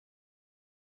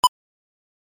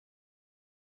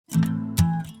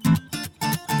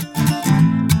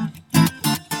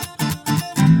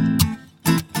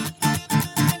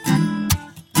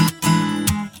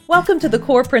Welcome to the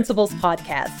Core Principles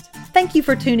Podcast. Thank you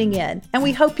for tuning in, and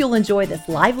we hope you'll enjoy this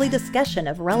lively discussion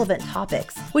of relevant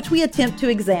topics, which we attempt to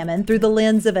examine through the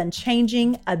lens of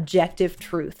unchanging, objective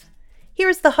truth.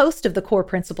 Here's the host of the Core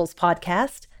Principles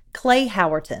Podcast, Clay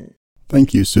Howerton.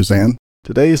 Thank you, Suzanne.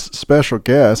 Today's special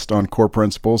guest on Core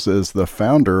Principles is the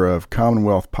founder of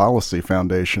Commonwealth Policy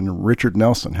Foundation, Richard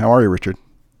Nelson. How are you, Richard?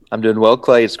 I'm doing well,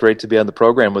 Clay. It's great to be on the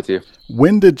program with you.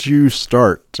 When did you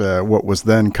start what was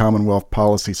then Commonwealth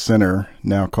Policy Center,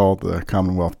 now called the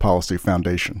Commonwealth Policy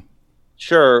Foundation?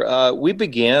 Sure. We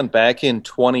began back in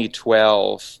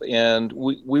 2012, and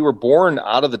we were born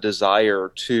out of the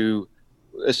desire to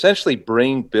essentially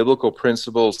bring biblical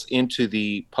principles into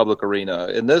the public arena.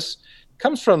 And this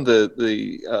comes from what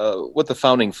the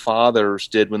founding fathers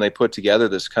did when they put together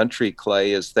this country,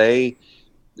 Clay, is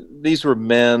these were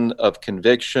men of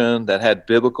conviction that had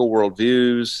biblical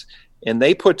worldviews, and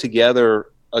they put together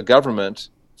a government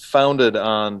founded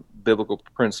on biblical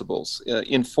principles,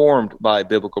 informed by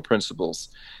biblical principles.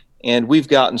 And we've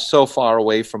gotten so far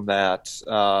away from that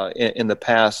in the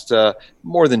past,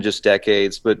 more than just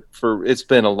decades, but it's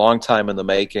been a long time in the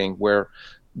making where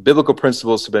biblical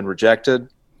principles have been rejected.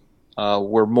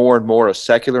 We're more and more a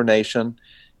secular nation,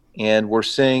 and we're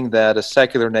seeing that a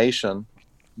secular nation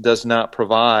does not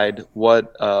provide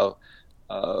what a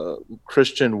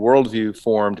Christian worldview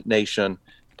formed nation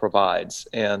provides.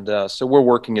 And so we're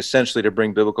working essentially to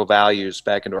bring biblical values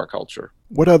back into our culture.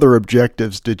 What other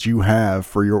objectives did you have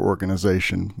for your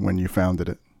organization when you founded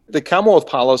it? The Commonwealth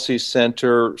Policy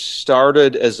Center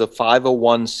started as a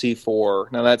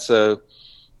 501c4. Now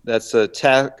that's a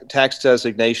tax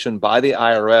designation by the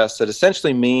IRS that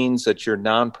essentially means that you're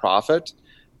nonprofit,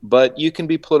 but you can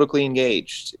be politically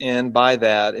engaged. And by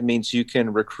that, it means you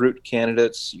can recruit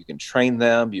candidates, you can train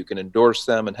them, you can endorse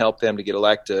them and help them to get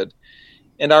elected.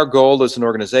 And our goal as an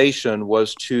organization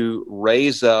was to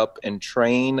raise up and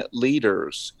train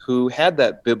leaders who had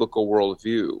that biblical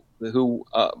worldview, who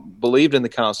believed in the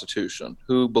Constitution,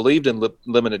 who believed in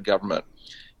limited government,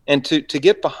 and to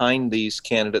get behind these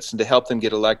candidates and to help them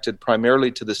get elected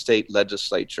primarily to the state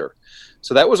legislature.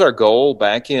 So that was our goal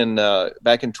back in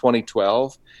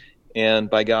 2012. And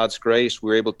by God's grace,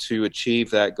 we were able to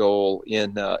achieve that goal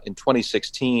in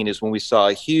 2016 is when we saw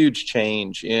a huge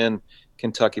change in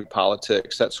Kentucky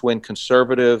politics. That's when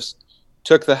conservatives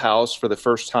took the House for the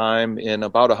first time in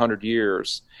about 100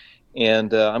 years.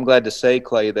 And I'm glad to say,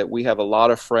 Clay, that we have a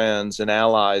lot of friends and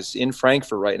allies in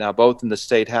Frankfort right now, both in the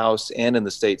state House and in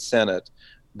the state Senate,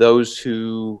 those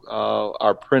who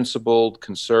are principled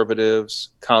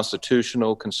conservatives,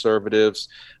 constitutional conservatives,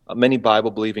 many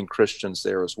Bible-believing Christians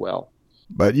there as well.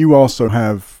 But you also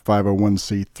have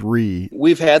 501c3.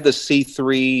 We've had the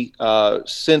C3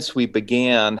 since we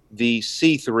began. The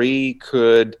C3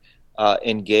 could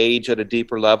engage at a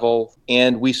deeper level,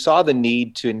 and we saw the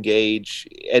need to engage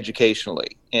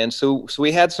educationally. And so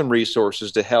we had some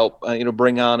resources to help,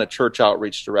 bring on a church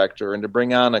outreach director and to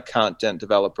bring on a content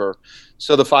developer.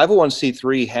 So the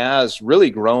 501c3 has really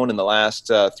grown in the last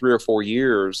 3 or 4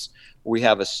 years. We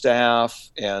have a staff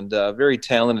and very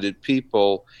talented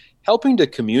people helping to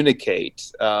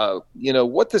communicate,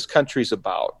 what this country's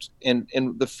about and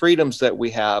the freedoms that we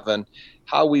have and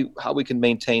how we can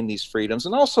maintain these freedoms,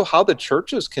 and also how the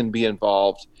churches can be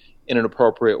involved in an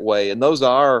appropriate way. And those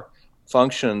are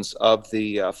functions of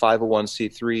the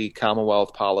 501c3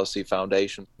 Commonwealth Policy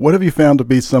Foundation. What have you found to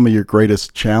be some of your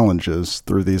greatest challenges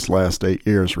through these last 8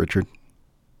 years, Richard?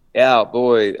 Yeah,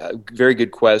 boy, very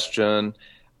good question.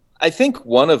 I think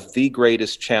one of the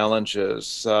greatest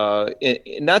challenges,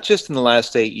 not just in the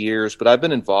last 8 years, but I've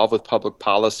been involved with public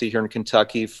policy here in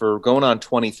Kentucky for going on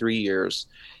 23 years.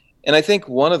 And I think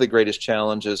one of the greatest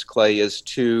challenges, Clay, is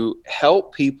to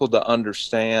help people to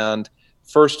understand,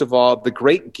 first of all, the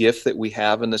great gift that we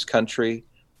have in this country.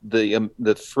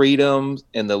 The freedom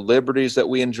and the liberties that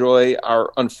we enjoy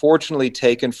are unfortunately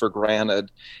taken for granted.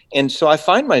 And so I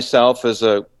find myself as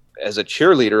a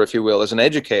cheerleader, if you will, as an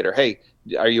educator. Hey,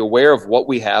 are you aware of what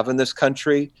we have in this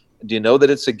country? Do you know that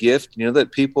it's a gift? Do you know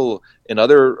that people in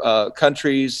other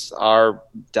countries are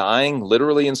dying,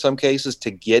 literally in some cases, to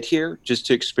get here, just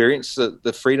to experience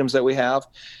the freedoms that we have?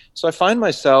 So I find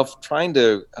myself trying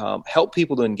to help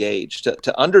people to engage,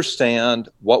 to understand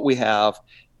what we have,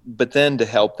 but then to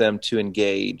help them to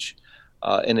engage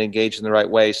and engage in the right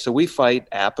way. So we fight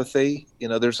apathy.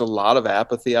 There's a lot of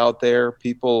apathy out there.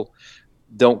 People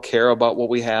don't care about what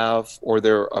we have, or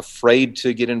they're afraid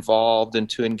to get involved and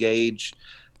to engage.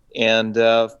 And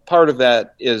part of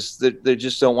that is that they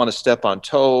just don't want to step on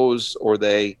toes, or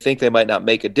they think they might not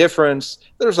make a difference.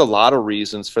 There's a lot of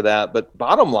reasons for that. But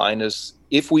bottom line is,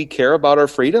 if we care about our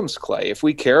freedoms, Clay, if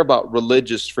we care about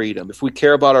religious freedom, if we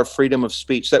care about our freedom of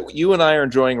speech that you and I are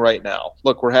enjoying right now,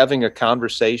 look, we're having a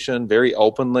conversation very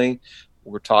openly.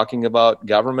 We're talking about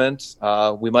government.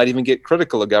 We might even get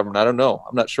critical of government. I don't know.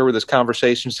 I'm not sure where this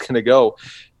conversation is going to go.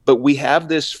 But we have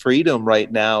this freedom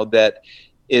right now that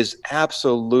is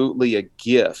absolutely a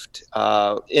gift.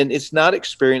 And it's not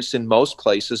experienced in most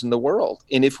places in the world.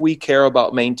 And if we care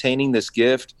about maintaining this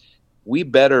gift, we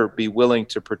better be willing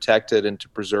to protect it and to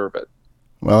preserve it.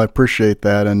 Well, I appreciate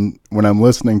that. And when I'm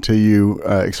listening to you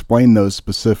explain those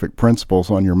specific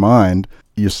principles on your mind,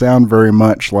 you sound very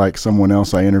much like someone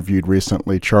else I interviewed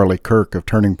recently, Charlie Kirk of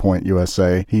Turning Point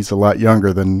USA. He's a lot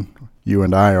younger than you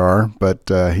and I are, but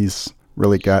he's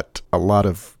really got a lot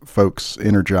of folks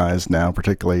energized now,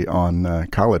 particularly on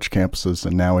college campuses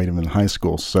and now even in high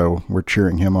school. So we're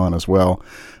cheering him on as well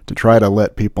to try to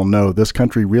let people know this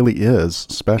country really is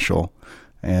special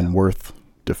and worth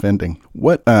defending.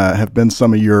 What have been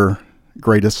some of your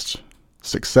greatest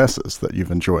successes that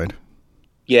you've enjoyed?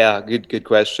 Yeah, good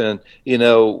question. You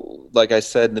know, like I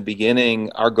said in the beginning,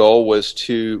 our goal was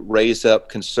to raise up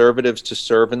conservatives to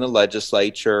serve in the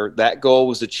legislature. That goal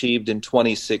was achieved in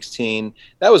 2016.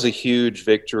 That was a huge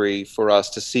victory for us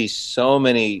to see so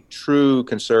many true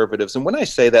conservatives. And when I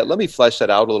say that, let me flesh that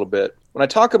out a little bit. When I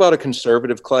talk about a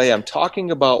conservative, Clay, I'm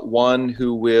talking about one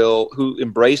who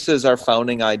embraces our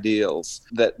founding ideals,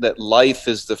 that life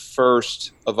is the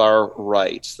first of our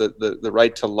rights, the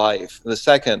right to life. And the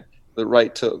second, the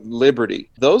right to liberty.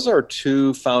 Those are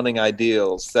two founding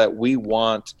ideals that we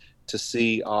want to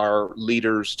see our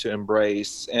leaders to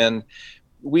embrace. And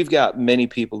we've got many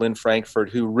people in Frankfort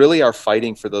who really are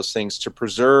fighting for those things, to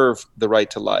preserve the right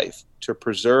to life, to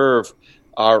preserve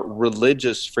our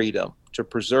religious freedom, to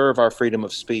preserve our freedom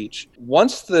of speech.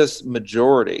 Once this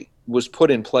majority was put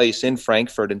in place in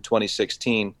Frankfort in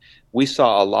 2016, we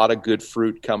saw a lot of good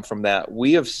fruit come from that.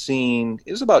 We have seen,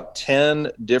 it was about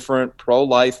 10 different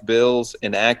pro-life bills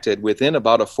enacted within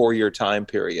about a 4-year time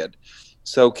period.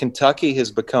 So Kentucky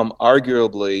has become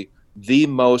arguably the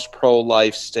most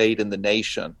pro-life state in the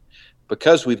nation,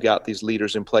 because we've got these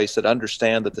leaders in place that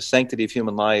understand that the sanctity of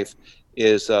human life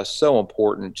is so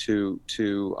important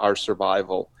to our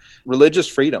survival. Religious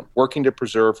freedom, working to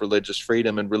preserve religious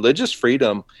freedom. And religious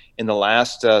freedom in the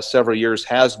last several years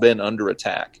has been under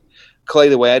attack. Clay,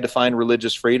 the way I define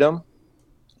religious freedom,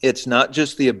 it's not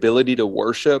just the ability to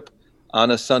worship on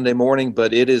a Sunday morning,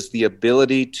 but it is the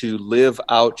ability to live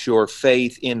out your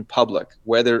faith in public,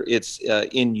 whether it's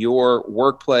in your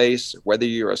workplace, whether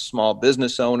you're a small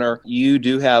business owner. You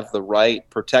do have the right,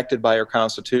 protected by our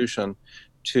Constitution,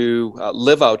 to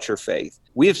live out your faith.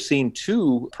 We have seen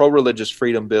 2 pro-religious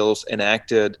freedom bills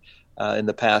enacted in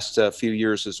the past few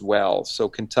years as well. So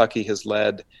Kentucky has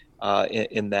led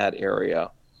in that area.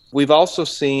 We've also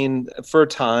seen, for a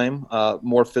time,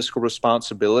 more fiscal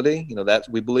responsibility. You know, that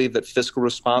we believe that fiscal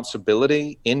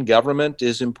responsibility in government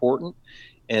is important.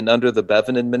 And under the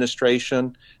Bevin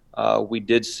administration, we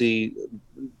did see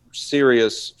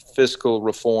serious fiscal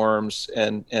reforms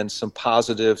and some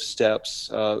positive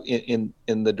steps in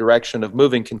the direction of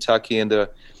moving Kentucky into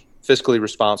fiscally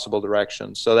responsible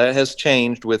direction. So that has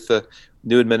changed with the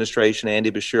new administration.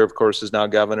 Andy Beshear, of course, is now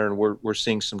governor, and we're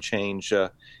seeing some change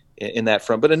in that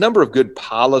front. But a number of good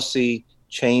policy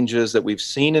changes that we've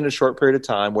seen in a short period of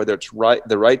time, whether it's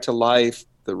the right to life,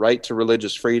 the right to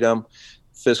religious freedom,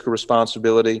 fiscal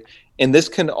responsibility. And this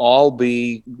can all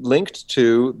be linked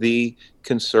to the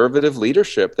conservative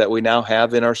leadership that we now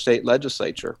have in our state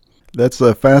legislature. That's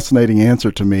a fascinating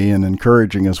answer to me, and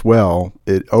encouraging as well.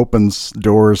 It opens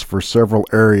doors for several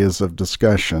areas of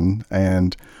discussion,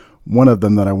 and one of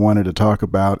them that I wanted to talk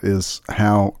about is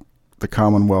how the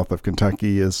Commonwealth of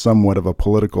Kentucky is somewhat of a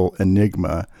political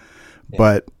enigma. Yeah.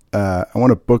 But I want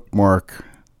to bookmark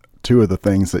 2 of the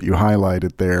things that you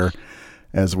highlighted there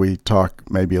as we talk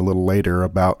maybe a little later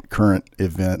about current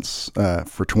events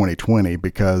for 2020,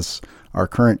 because our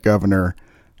current governor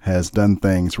has done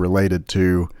things related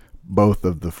to both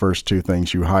of the first 2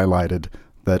 things you highlighted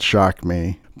that shocked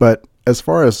me. But as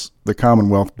far as the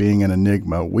Commonwealth being an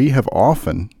enigma, we have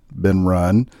often been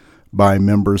run by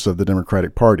members of the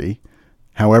Democratic Party.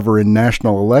 However, in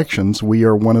national elections, we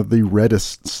are one of the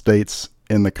reddest states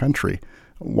in the country.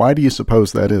 Why do you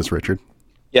suppose that is, Richard?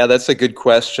 Yeah, that's a good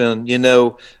question. You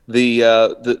know,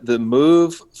 the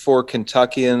move for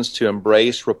Kentuckians to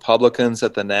embrace Republicans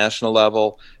at the national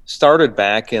level started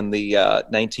back in the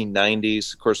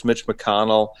 1990s. Of course, Mitch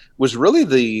McConnell was really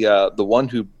the one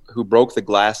who who broke the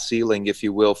glass ceiling, if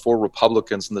you will, for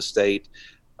Republicans in the state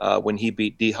when he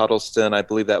beat Dee Huddleston. I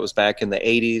believe that was back in the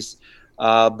 80s.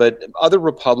 But other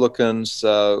Republicans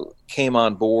came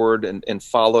on board and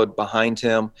followed behind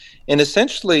him. And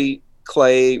essentially,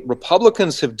 Clay,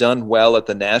 Republicans have done well at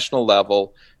the national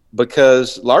level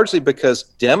largely because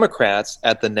Democrats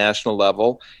at the national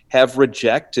level have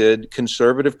rejected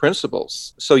conservative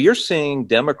principles. So you're seeing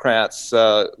Democrats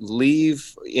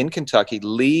leave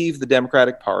the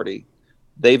Democratic Party.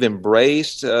 They've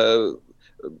embraced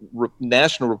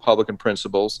national Republican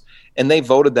principles, and they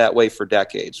voted that way for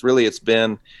decades. Really, it's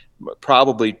been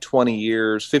probably 20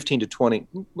 years, 15 to 20,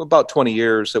 about 20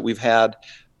 years that we've had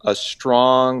a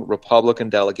strong Republican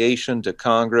delegation to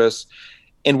Congress.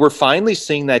 And we're finally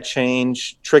seeing that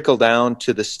change trickle down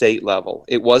to the state level.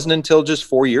 It wasn't until just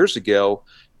 4 years ago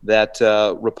that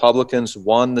Republicans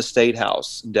won the state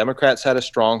house. Democrats had a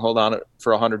stronghold on it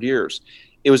for 100 years.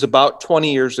 It was about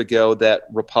 20 years ago that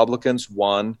Republicans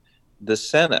won the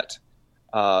Senate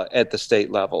at the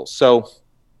state level. So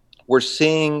we're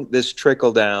seeing this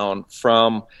trickle down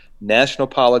from national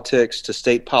politics to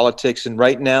state politics. And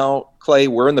right now, Clay,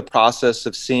 we're in the process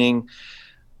of seeing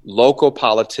local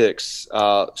politics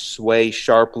sway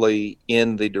sharply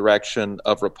in the direction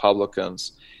of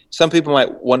Republicans. Some people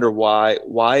might wonder why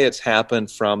it's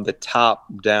happened from the top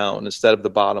down instead of the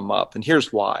bottom up. And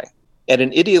here's why. At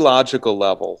an ideological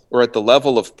level or at the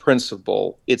level of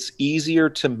principle, it's easier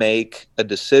to make a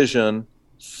decision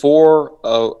for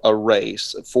a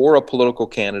race, for a political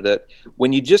candidate,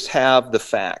 when you just have the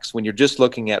facts, when you're just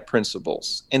looking at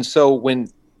principles. And so when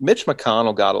Mitch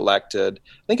McConnell got elected,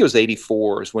 I think it was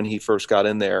 84 is when he first got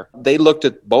in there. They looked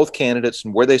at both candidates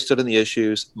and where they stood on the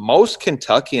issues. Most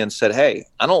Kentuckians said, hey,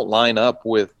 I don't line up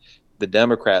with the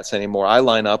Democrats anymore. I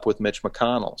line up with Mitch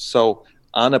McConnell. So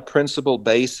on a principled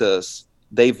basis,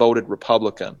 they voted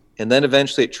Republican. And then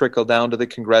eventually it trickled down to the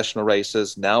congressional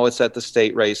races. Now it's at the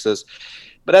state races.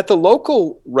 But at the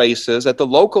local races, at the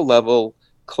local level,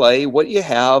 Clay, what you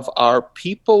have are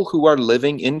people who are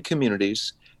living in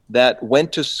communities that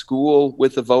went to school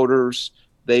with the voters,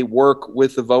 they work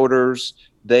with the voters,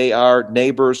 they are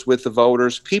neighbors with the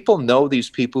voters. People know these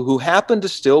people who happen to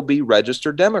still be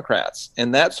registered Democrats.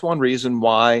 And that's one reason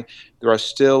why there are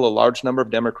still a large number of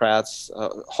Democrats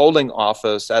holding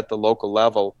office at the local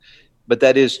level. But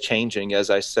that is changing,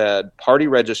 as I said. Party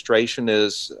registration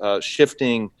is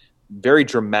shifting very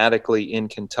dramatically in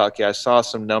Kentucky. I saw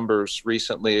some numbers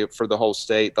recently for the whole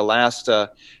state. The last,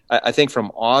 I think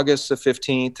from August the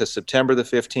 15th to September the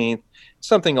 15th,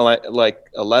 something like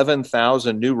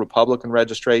 11,000 new Republican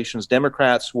registrations.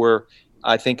 Democrats were,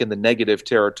 I think, in the negative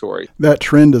territory. That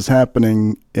trend is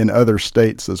happening in other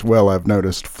states as well. I've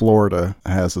noticed Florida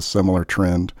has a similar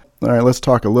trend. All right, let's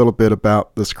talk a little bit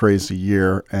about this crazy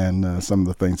year and some of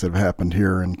the things that have happened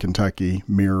here in Kentucky,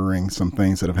 mirroring some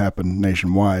things that have happened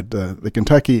nationwide. The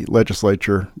Kentucky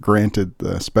legislature granted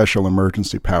the special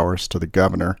emergency powers to the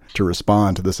governor to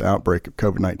respond to this outbreak of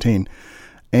COVID-19,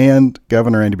 and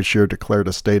Governor Andy Beshear declared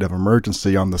a state of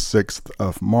emergency on the 6th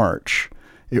of March.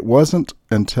 It wasn't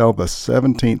until the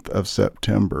 17th of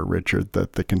September, Richard,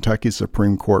 that the Kentucky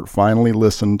Supreme Court finally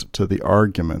listened to the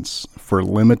arguments for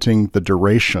limiting the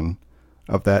duration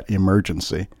of that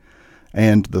emergency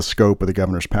and the scope of the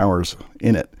governor's powers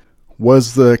in it.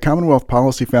 Was the Commonwealth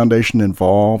Policy Foundation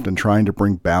involved in trying to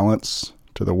bring balance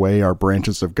to the way our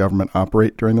branches of government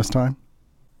operate during this time?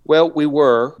 Well, we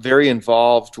were very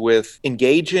involved with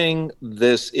engaging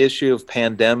this issue of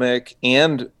pandemic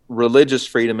and religious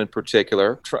freedom in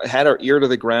particular, had our ear to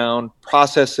the ground,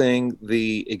 processing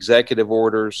the executive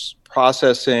orders,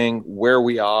 processing where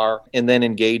we are, and then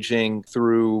engaging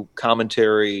through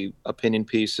commentary, opinion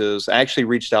pieces. I actually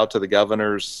reached out to the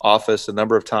governor's office a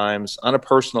number of times on a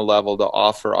personal level to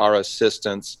offer our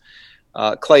assistance.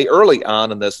 Clay, early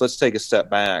on in this, let's take a step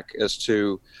back as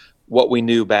to what we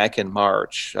knew back in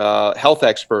March. Health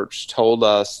experts told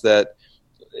us that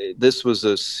this was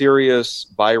a serious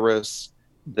virus,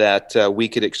 that we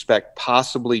could expect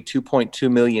possibly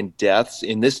 2.2 million deaths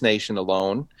in this nation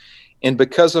alone. And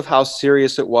because of how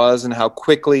serious it was and how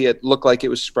quickly it looked like it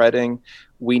was spreading,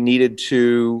 we needed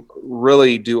to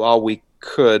really do all we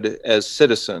could as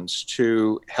citizens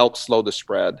to help slow the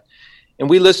spread. And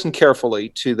we listened carefully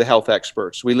to the health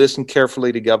experts. We listened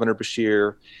carefully to Governor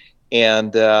Beshear.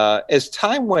 And as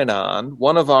time went on,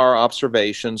 one of our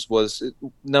observations was,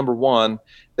 number one,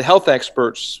 the health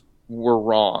experts were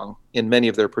wrong in many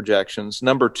of their projections.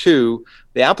 Number two,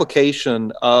 the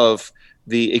application of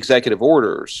the executive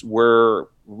orders were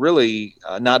really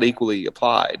not equally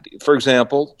applied. For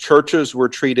example, churches were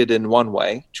treated in one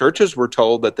way. Churches were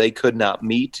told that they could not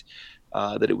meet,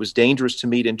 that it was dangerous to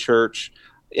meet in church.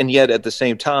 And yet at the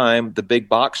same time, the big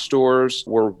box stores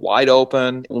were wide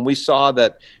open. When we saw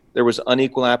that there was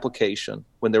unequal application,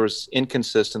 when there was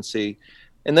inconsistency,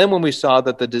 and then when we saw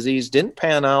that the disease didn't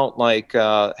pan out like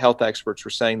health experts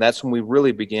were saying, that's when we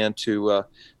really began to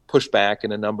push back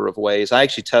in a number of ways. I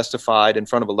actually testified in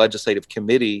front of a legislative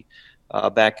committee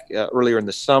back earlier in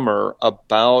the summer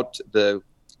about the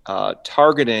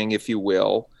targeting, if you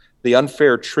will, the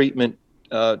unfair treatment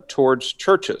towards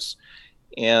churches.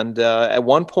 And at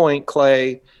one point,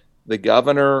 Clay, the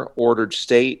governor ordered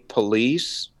state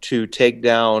police to take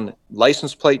down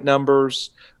license plate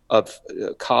numbers of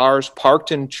cars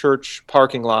parked in church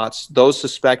parking lots, those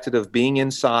suspected of being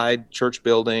inside church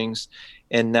buildings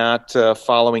and not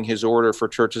following his order for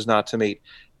churches not to meet.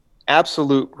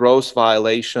 Absolute gross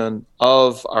violation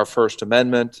of our First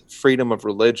Amendment, freedom of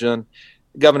religion.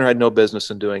 The governor had no business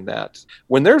in doing that.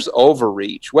 When there's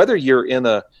overreach, whether you're in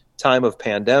a time of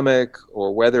pandemic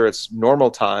or whether it's normal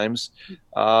times,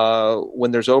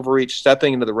 when there's overreach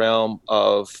stepping into the realm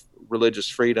of religious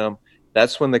freedom,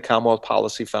 that's when the Commonwealth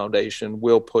Policy Foundation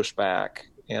will push back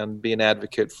and be an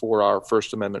advocate for our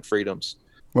First Amendment freedoms.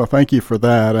 Well, thank you for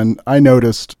that. And I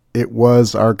noticed it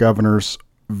was our governor's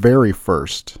very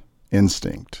first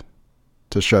instinct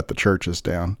to shut the churches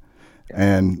down.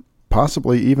 And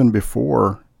possibly even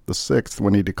before the 6th,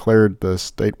 when he declared the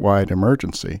statewide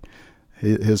emergency,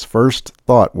 his first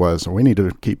thought was, we need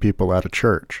to keep people out of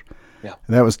church. Yeah.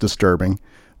 And that was disturbing.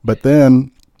 But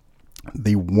then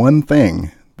the one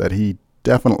thing that he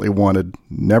definitely wanted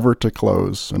never to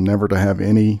close and never to have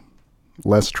any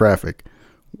less traffic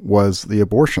was the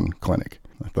abortion clinic.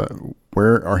 I thought,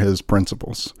 where are his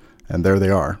principles? And there they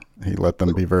are. He let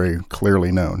them be very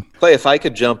clearly known. Clay, if I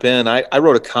could jump in, I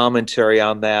wrote a commentary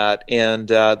on that, and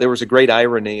there was a great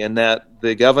irony in that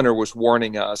the governor was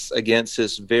warning us against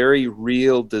this very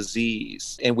real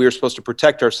disease, and we were supposed to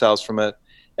protect ourselves from it.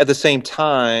 At the same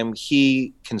time,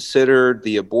 he considered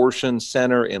the abortion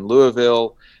center in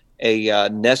Louisville a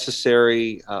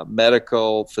necessary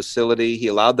medical facility. He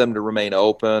allowed them to remain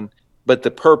open. But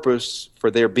the purpose for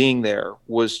their being there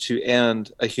was to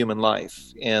end a human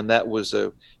life. And that was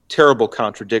a terrible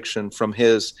contradiction from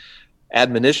his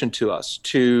admonition to us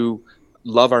to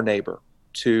love our neighbor,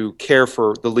 to care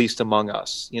for the least among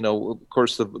us. You know, of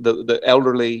course, the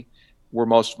elderly were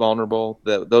most vulnerable.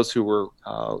 Those who were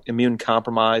immune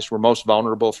compromised were most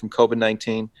vulnerable from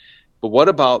COVID-19. But what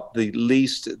about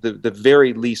the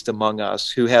very least among us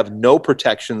who have no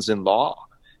protections in law?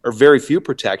 Or very few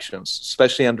protections,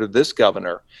 especially under this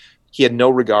governor. He had no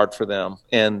regard for them,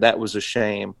 and that was a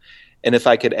shame. And if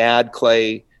I could add,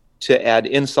 Clay, to add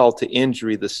insult to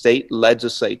injury, the state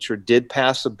legislature did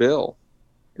pass a bill.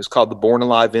 It was called the Born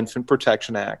Alive Infant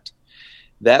Protection Act.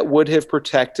 That would have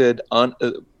protected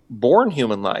born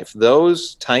human life,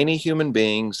 those tiny human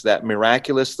beings that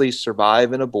miraculously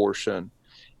survive an abortion.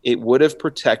 It would have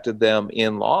protected them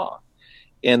in law.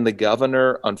 And the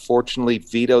governor, unfortunately,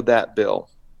 vetoed that bill.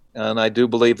 And I do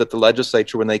believe that the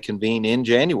legislature, when they convene in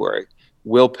January,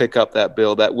 will pick up that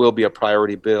bill. That will be a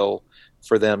priority bill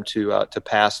for them to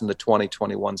pass in the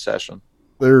 2021 session.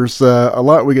 There's a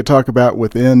lot we could talk about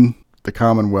within the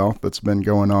Commonwealth that's been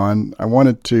going on. I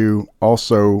wanted to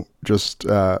also just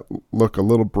look a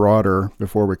little broader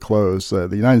before we close. The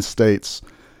United States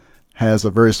has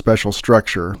a very special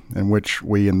structure in which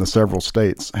we in the several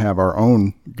states have our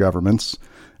own governments,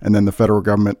 and then the federal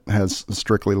government has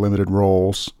strictly limited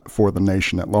roles for the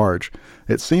nation at large.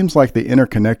 It seems like the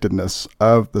interconnectedness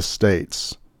of the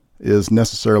states is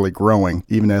necessarily growing,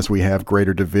 even as we have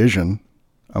greater division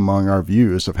among our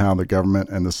views of how the government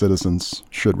and the citizens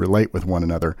should relate with one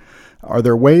another. Are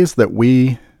there ways that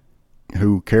we,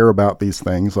 who care about these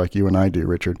things, like you and I do,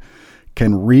 Richard,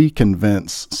 can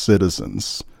reconvince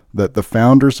citizens that the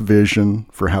founders' vision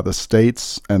for how the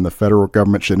states and the federal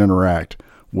government should interact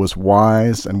was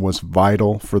wise and was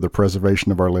vital for the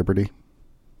preservation of our liberty?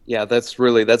 Yeah, that's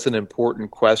an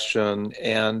important question.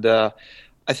 And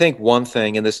I think one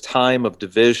thing in this time of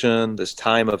division, this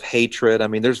time of hatred, I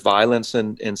mean, there's violence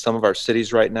in some of our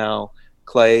cities right now,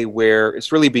 Clay, where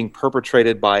it's really being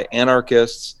perpetrated by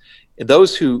anarchists and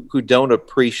those who don't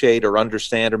appreciate or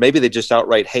understand, or maybe they just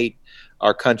outright hate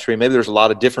our country. Maybe there's a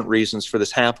lot of different reasons for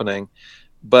this happening.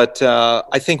 But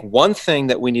I think one thing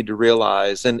that we need to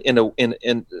realize, and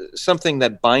in something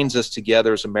that binds us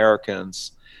together as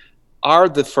Americans, are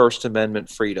the First Amendment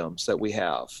freedoms that we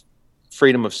have.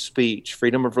 Freedom of speech,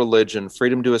 freedom of religion,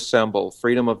 freedom to assemble,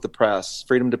 freedom of the press,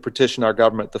 freedom to petition our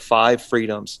government, the 5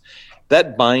 freedoms.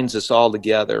 That binds us all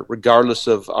together, regardless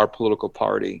of our political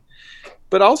party.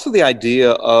 But also the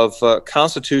idea of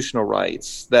constitutional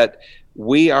rights, that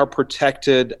we are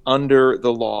protected under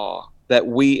the law, that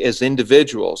we as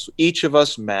individuals, each of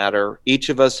us matter, each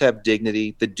of us have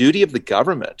dignity. The duty of the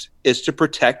government is to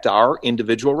protect our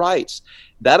individual rights.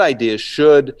 That idea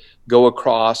should go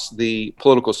across the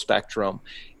political spectrum.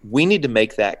 We need to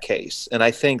make that case. And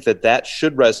I think that that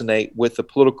should resonate with the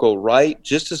political right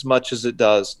just as much as it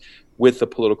does with the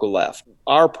political left.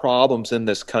 Our problems in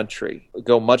this country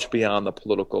go much beyond the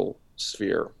political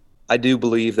sphere. I do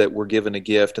believe that we're given a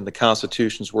gift and the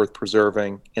Constitution is worth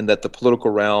preserving, and that the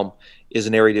political realm is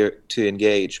an area to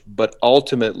engage. But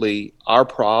ultimately, our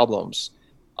problems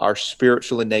are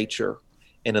spiritual in nature.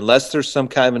 And unless there's some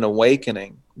kind of an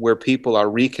awakening where people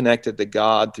are reconnected to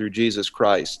God through Jesus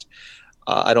Christ,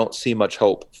 I don't see much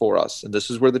hope for us. And this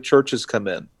is where the churches come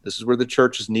in. This is where the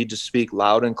churches need to speak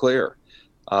loud and clear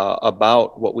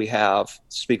about what we have,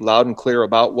 speak loud and clear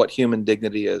about what human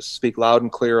dignity is, speak loud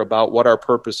and clear about what our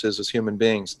purpose is as human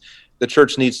beings. The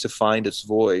church needs to find its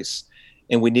voice,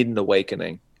 and we need an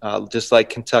awakening. Just like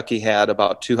Kentucky had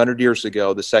about 200 years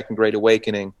ago, the Second Great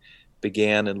Awakening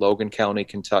began in Logan County,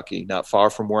 Kentucky, not far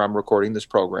from where I'm recording this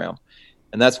program.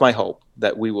 And that's my hope,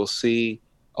 that we will see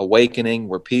awakening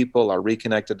where people are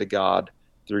reconnected to God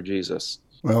through Jesus.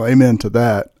 Well, amen to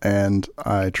that, and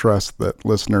I trust that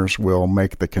listeners will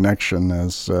make the connection,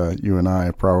 as you and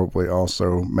I probably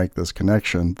also make this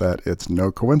connection, that it's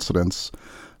no coincidence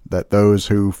that those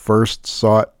who first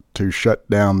sought to shut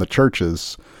down the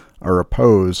churches are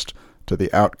opposed to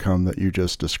the outcome that you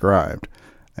just described.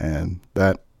 And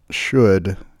that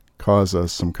should cause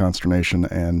us some consternation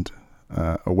and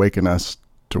awaken us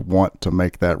to want to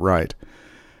make that right.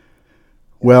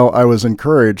 Well, I was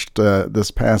encouraged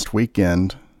this past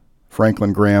weekend.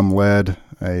 Franklin Graham led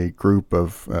a group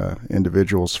of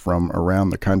individuals from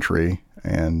around the country,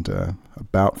 and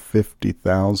about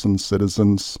 50,000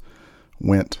 citizens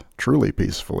went truly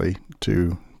peacefully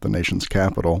to the nation's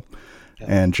capital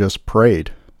and just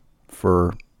prayed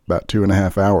for about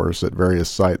 2.5 hours at various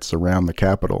sites around the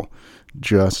Capitol.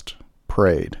 Just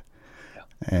prayed.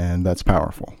 And that's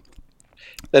powerful.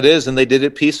 That is, and they did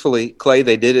it peacefully. Clay,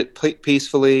 they did it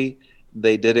peacefully.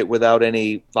 They did it without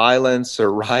any violence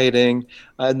or rioting,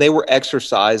 and they were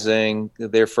exercising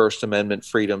their First Amendment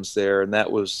freedoms there, and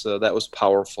that was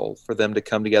powerful for them to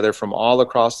come together from all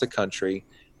across the country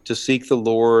to seek the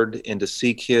Lord and to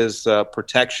seek His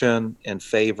protection and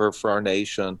favor for our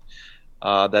nation.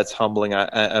 That's humbling.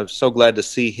 I'm so glad to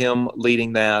see him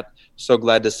leading that. So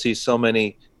glad to see so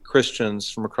many Christians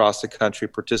from across the country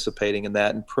participating in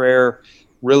that. And prayer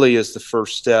really is the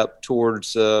first step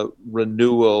towards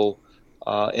renewal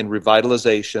and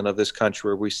revitalization of this country,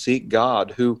 where we seek God,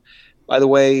 who, by the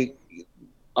way,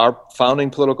 our founding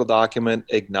political document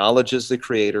acknowledges the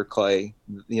Creator, Clay.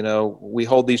 You know, we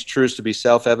hold these truths to be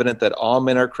self-evident, that all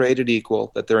men are created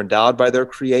equal, that they're endowed by their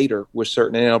Creator with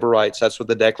certain inalienable rights. That's what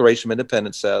the Declaration of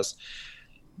Independence says.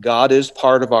 God is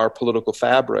part of our political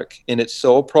fabric, and it's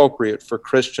so appropriate for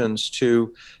Christians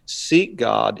to seek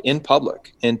God in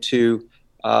public and to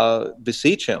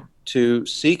beseech Him, to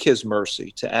seek His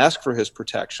mercy, to ask for His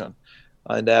protection,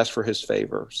 and to ask for His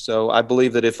favor. So I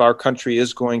believe that if our country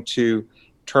is going to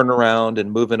turn around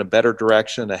and move in a better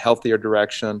direction, a healthier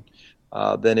direction,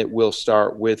 then it will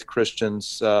start with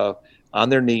Christians on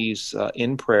their knees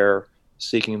in prayer,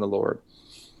 seeking the Lord.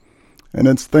 And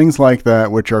it's things like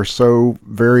that which are so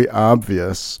very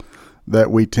obvious that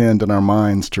we tend in our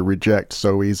minds to reject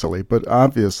so easily. But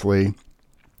obviously,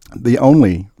 the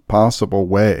only possible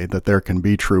way that there can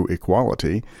be true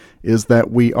equality is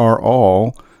that we are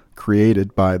all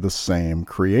created by the same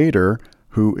Creator,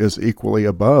 who is equally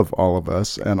above all of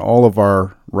us, and all of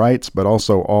our rights, but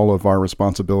also all of our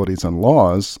responsibilities and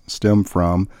laws stem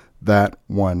from that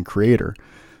one Creator.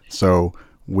 So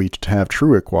we have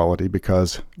true equality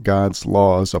because God's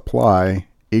laws apply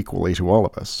equally to all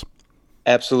of us.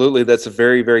 Absolutely. That's a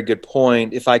very, very good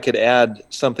point. If I could add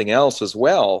something else as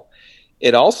well,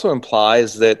 it also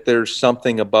implies that there's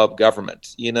something above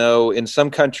government. You know, in some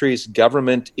countries,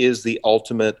 government is the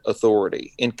ultimate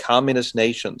authority. In communist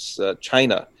nations,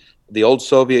 China, the old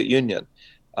Soviet Union,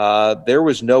 there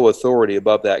was no authority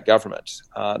above that government.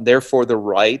 Therefore, the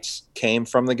rights came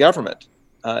from the government.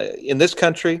 In this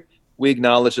country, we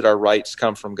acknowledge that our rights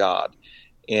come from God,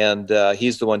 and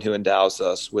He's the one who endows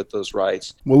us with those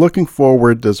rights. Well, looking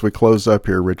forward as we close up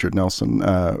here, Richard Nelson,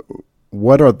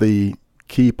 what are the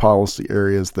key policy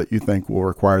areas that you think will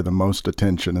require the most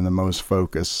attention and the most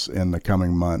focus in the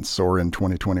coming months or in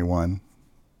 2021?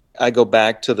 I go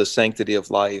back to the sanctity of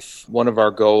life. One of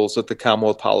our goals at the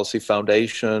Commonwealth Policy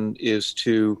Foundation is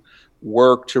to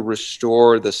work to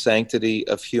restore the sanctity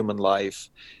of human life.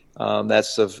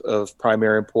 That's of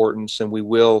primary importance, and we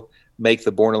will make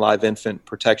the Born Alive Infant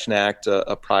Protection Act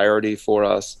a priority for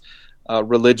us.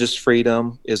 Religious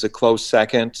freedom is a close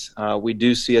second. We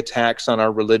do see attacks on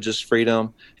our religious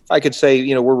freedom. If I could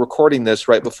say, we're recording this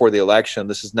right before the election.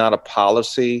 This is not a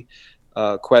policy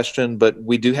question, but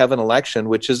we do have an election,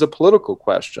 which is a political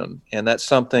question. And that's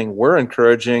something we're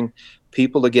encouraging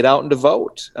people to get out and to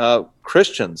vote.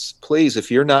 Christians, please,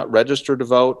 if you're not registered to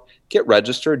vote, get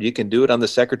registered. You can do it on the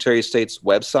Secretary of State's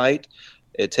website.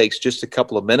 It takes just a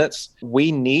couple of minutes.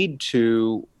 We need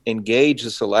to engage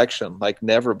this election like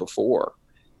never before.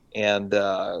 And,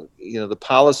 the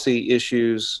policy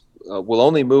issues will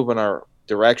only move in our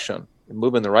direction,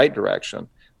 move in the right direction,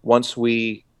 once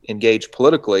we engage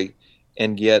politically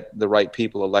and get the right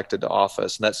people elected to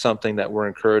office. And that's something that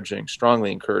we're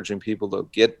strongly encouraging people to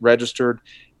get registered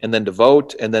and then to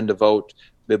vote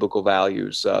biblical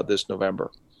values this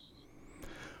November.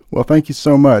 Well, thank you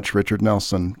so much, Richard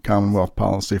Nelson, Commonwealth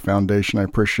Policy Foundation. I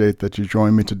appreciate that you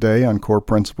joined me today on Core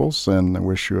Principles, and I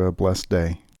wish you a blessed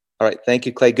day. All right. Thank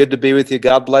you, Clay. Good to be with you.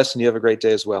 God bless, and you have a great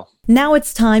day as well. Now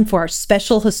it's time for our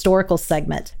special historical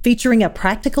segment featuring a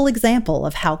practical example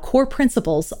of how core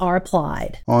principles are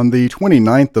applied. On the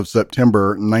 29th of September,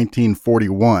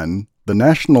 1941, the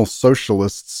National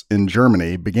Socialists in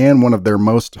Germany began one of their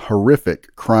most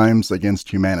horrific crimes against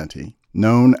humanity,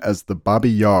 known as the Babi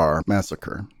Yar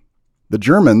Massacre. The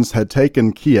Germans had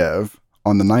taken Kiev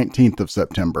on the 19th of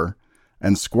September,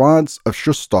 and squads of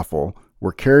Schutzstaffel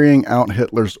were carrying out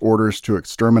Hitler's orders to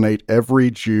exterminate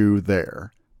every Jew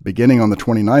there. Beginning on the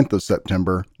 29th of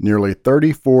September, nearly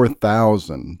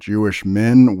 34,000 Jewish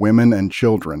men, women, and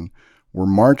children were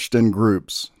marched in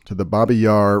groups to the Babi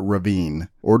Yar ravine,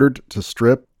 ordered to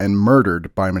strip and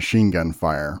murdered by machine gun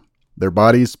fire. Their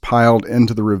bodies piled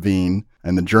into the ravine,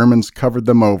 and the Germans covered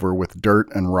them over with dirt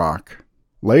and rock.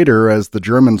 Later, as the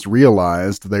Germans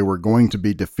realized they were going to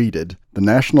be defeated, the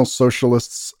National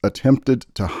Socialists attempted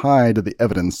to hide the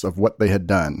evidence of what they had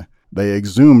done. They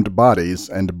exhumed bodies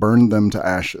and burned them to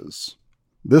ashes.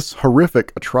 This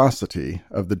horrific atrocity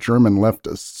of the German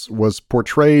leftists was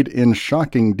portrayed in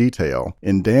shocking detail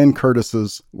in Dan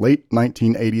Curtis's late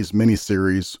 1980s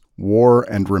miniseries, War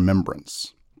and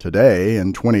Remembrance. Today,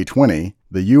 in 2020,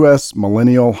 the U.S.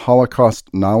 Millennial Holocaust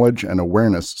Knowledge and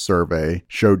Awareness Survey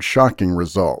showed shocking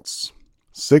results.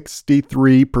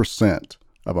 63%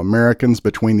 of Americans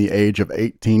between the age of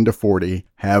 18 to 40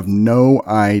 have no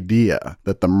idea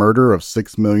that the murder of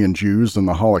 6 million Jews in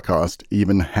the Holocaust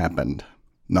even happened.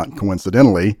 Not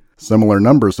coincidentally, similar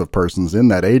numbers of persons in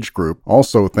that age group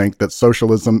also think that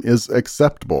socialism is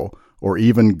acceptable or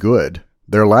even good.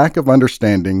 Their lack of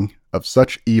understanding of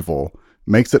such evil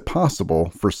makes it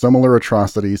possible for similar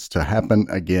atrocities to happen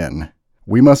again.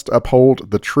 We must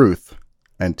uphold the truth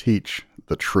and teach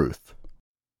the truth.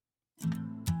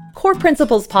 Core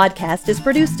Principles Podcast is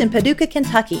produced in Paducah,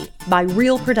 Kentucky by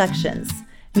Real Productions.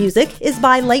 Music is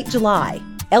by Late July,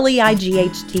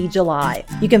 LEIGHT July.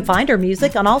 You can find our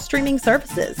music on all streaming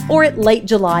services or at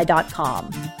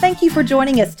latejuly.com. Thank you for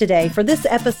joining us today for this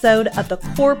episode of the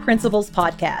Core Principles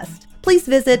Podcast. Please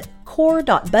visit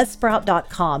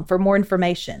core.buzzsprout.com for more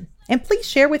information, and please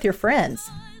share with your friends.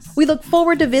 We look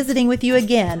forward to visiting with you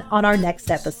again on our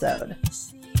next episode.